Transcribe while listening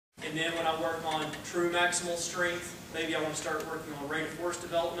And then when I work on true maximal strength, maybe I want to start working on rate of force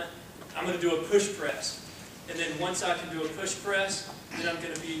development, I'm going to do a push press. And then once I can do a push press, then I'm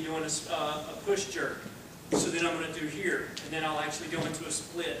going to be doing a push jerk. So then I'm going to do here, and then I'll actually go into a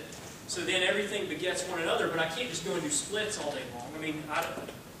split. So then everything begets one another, but I can't just go and do splits all day long. I mean,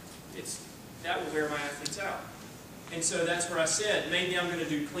 that will wear my athletes out. And so that's where I said, maybe I'm going to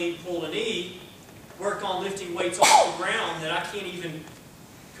do clean pull and knee, work on lifting weights off the ground that I can't even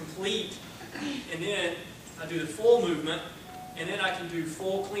complete, and then I do the full movement, and then I can do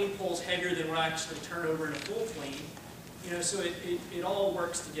full clean pulls heavier than what I actually turn over in a full clean. You know, so it all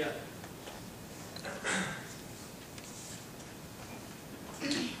works together.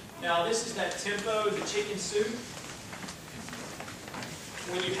 Now this is that tempo, the chicken soup.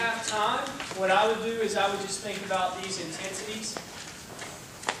 When you have time, what I would do is I would just think about these intensities.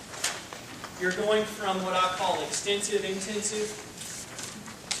 You're going from what I call extensive intensive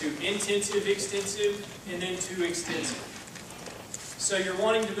to intensive extensive and then to extensive. So you're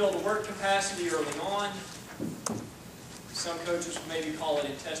wanting to build a work capacity early on. Some coaches would maybe call it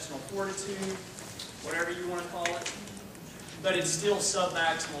intestinal fortitude, whatever you want to call it. But it's still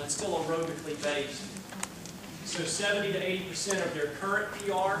submaximal, it's still aerobically based. So 70 to 80% of their current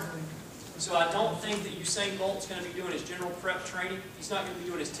PR. So I don't think that Usain Bolt's going to be doing his general prep training. He's not going to be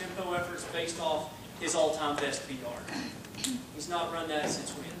doing his tempo efforts based off his all-time best PR. He's not run that since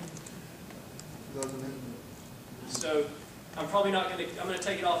when? So I'm probably not going to, I'm going to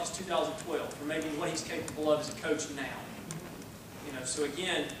take it off as 2012, or maybe what he's capable of as a coach now. You know, so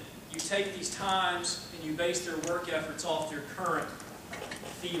again, you take these times and you base their work efforts off their current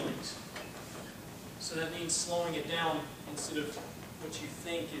feelings. So that means slowing it down instead of what you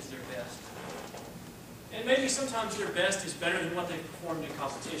think is their best. And maybe sometimes their best is better than what they performed in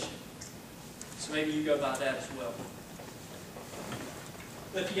competition. So maybe you go by that as well.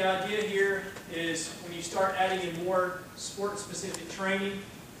 But the idea here is when you start adding in more sport-specific training,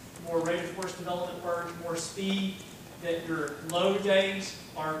 more rate of force development work, more speed, that your low days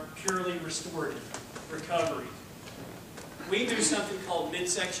are purely restorative, recovery. We do something called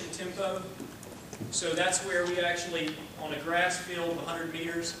midsection tempo. So that's where we actually, on a grass field of 100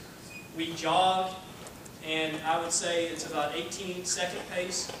 meters, we jog, and I would say it's about 18-second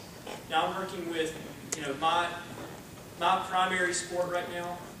pace. Now I'm working with, you know, my primary sport right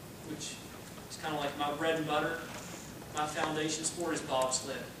now, which is kind of like my bread and butter. My foundation sport is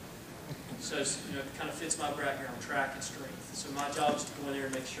bobsled. So you know, it kind of fits my background, track and strength. So my job is to go in there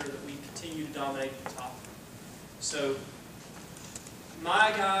and make sure that we continue to dominate the top. So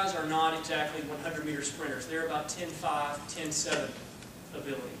my guys are not exactly 100-meter sprinters. They're about 10.5, 10.7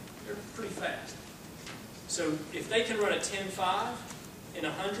 ability. They're pretty fast. So if they can run a 10.5 in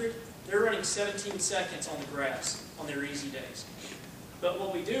 100, they're running 17 seconds on the grass on their easy days. But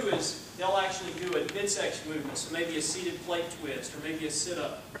what we do is they'll actually do a midsection movement, so maybe a seated plate twist or maybe a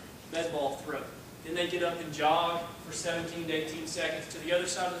sit-up, med ball throw. Then they get up and jog for 17 to 18 seconds to the other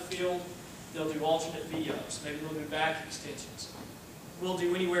side of the field. They'll do alternate V-ups. Maybe they'll do back extensions. We'll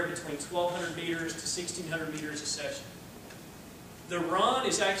do anywhere between 1,200 meters to 1,600 meters a session. The run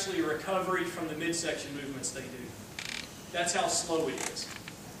is actually a recovery from the midsection movements they do. That's how slow it is.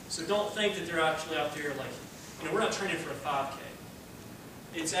 So don't think that they're actually out there like, you know, we're not training for a 5K.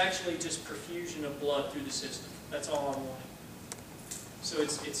 It's actually just perfusion of blood through the system. That's all I'm wanting. So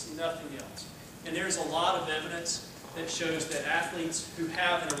it's nothing else. And there's a lot of evidence that shows that athletes who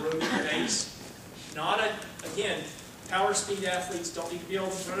have an aerobic base, again, power speed athletes don't need to be able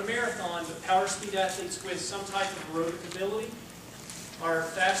to run a marathon, but power speed athletes with some type of aerobic ability are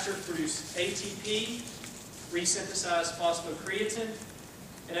faster to produce ATP, resynthesize phosphocreatine,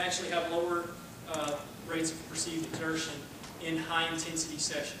 and actually have lower rates of perceived exertion in high-intensity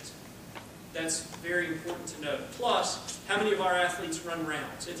sessions. That's very important to know. Plus, how many of our athletes run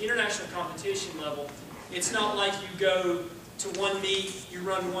rounds? At the international competition level, it's not like you go to one meet, you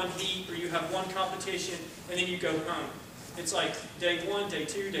run one heat, or you have one competition, and then you go home. It's like day 1, day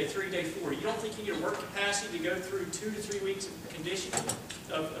 2, day 3, day 4. You don't think you get a work capacity to go through 2 to 3 weeks of conditioning,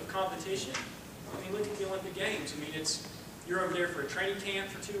 of competition? I mean, look at the Olympic Games. I mean, you're over there for a training camp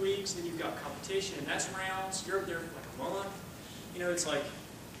for 2 weeks, then you've got competition, and that's rounds. You're over there for like a month. You know, it's like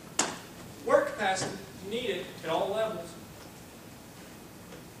work capacity. You need it at all levels.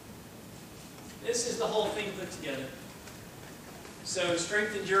 This is the whole thing put together. So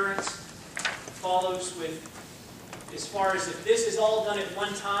strength endurance follows with, as far as if this is all done at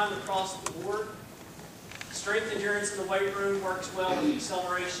one time across the board, strength endurance in the weight room works well with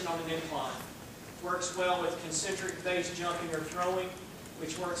acceleration on an incline. Works well with concentric base jumping or throwing,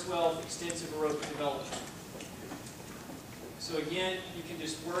 which works well with extensive aerobic development. So again, you can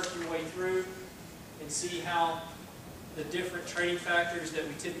just work your way through and see how the different training factors that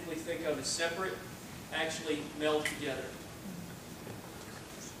we typically think of as separate actually meld together.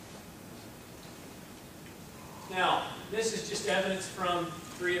 Now, this is just evidence from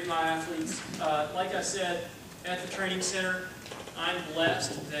 3 of my athletes. Like I said, at the training center, I'm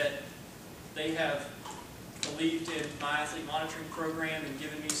blessed that they have believed in my athlete monitoring program and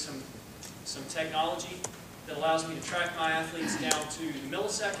given me some technology that allows me to track my athletes down to the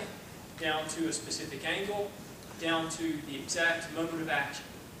millisecond, down to a specific angle, down to the exact moment of action.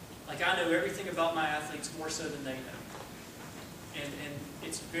 Like, I know everything about my athletes more so than they know. And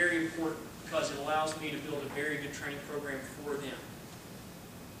it's very important because it allows me to build a very good training program for them.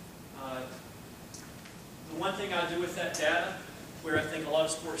 The one thing I do with that data, where I think a lot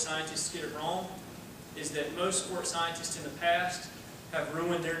of sports scientists get it wrong, is that most sports scientists in the past have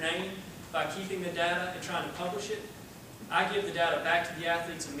ruined their name by keeping the data and trying to publish it. I give the data back to the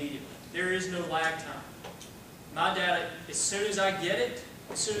athletes immediately. There is no lag time. My data, as soon as I get it,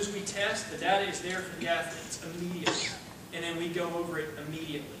 as soon as we test, the data is there for the athletes immediately. And then we go over it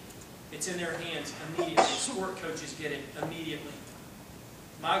immediately. It's in their hands immediately. Sport coaches get it immediately.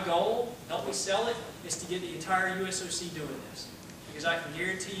 My goal, help me sell it, is to get the entire USOC doing this. Because I can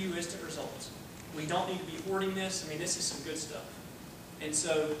guarantee you instant results. We don't need to be hoarding this. I mean, this is some good stuff. And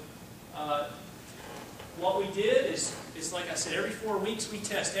so, what we did is, like I said, every 4 weeks we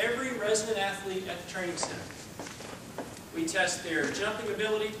test every resident athlete at the training center. We test their jumping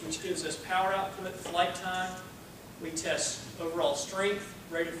ability, which gives us power output, flight time. We test overall strength,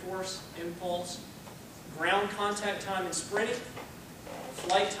 rate of force, impulse, ground contact time in sprinting,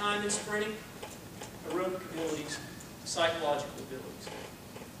 flight time in sprinting, aerobic abilities, psychological abilities.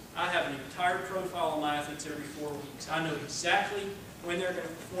 I have an entire profile on my athletes every 4 weeks. I know exactly when they're going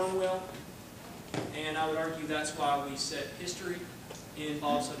to perform well, and I would argue that's why we set history in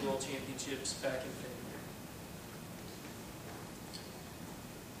bobsled world championships back in February.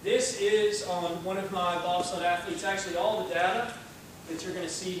 This is on one of my bobsled athletes. Actually, all the data that you're going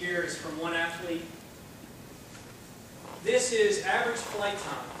to see here is from one athlete. This is average flight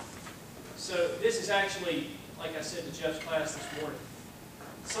time. So this is actually, like I said to Jeff's class this morning,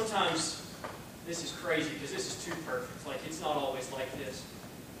 sometimes this is crazy because this is too perfect. Like, it's not always like this.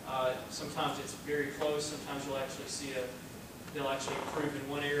 Sometimes it's very close. Sometimes you'll actually see they'll actually improve in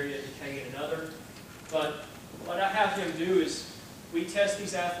one area, decay in another. But what I have him do is, we test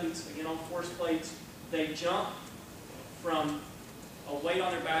these athletes, again, on force plates. They jump from a weight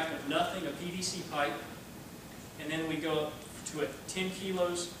on their back of nothing, a PVC pipe, and then we go up to 10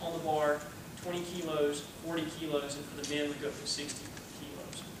 kilos on the bar, 20 kilos, 40 kilos, and for the men we go for 60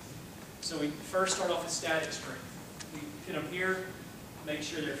 kilos. So we first start off with static strength. We put them here, make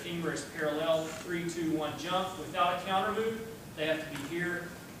sure their femur is parallel, 3, 2, 1, jump. Without a counter move, they have to be here,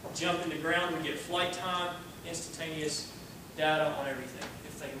 jump into ground. We get flight time, instantaneous data on everything.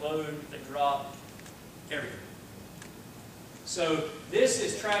 If they load, if they drop, everything. So this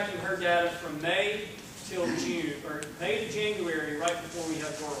is tracking her data from May till June, or May to January, right before we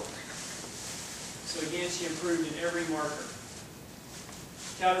have World. So again, she improved in every marker.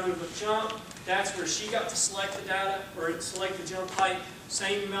 Counter movement jump, that's where she got to select the data, or select the jump height,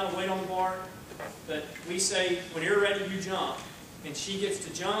 same amount of weight on the bar. But we say, when you're ready, you jump. And she gets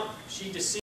to jump, she just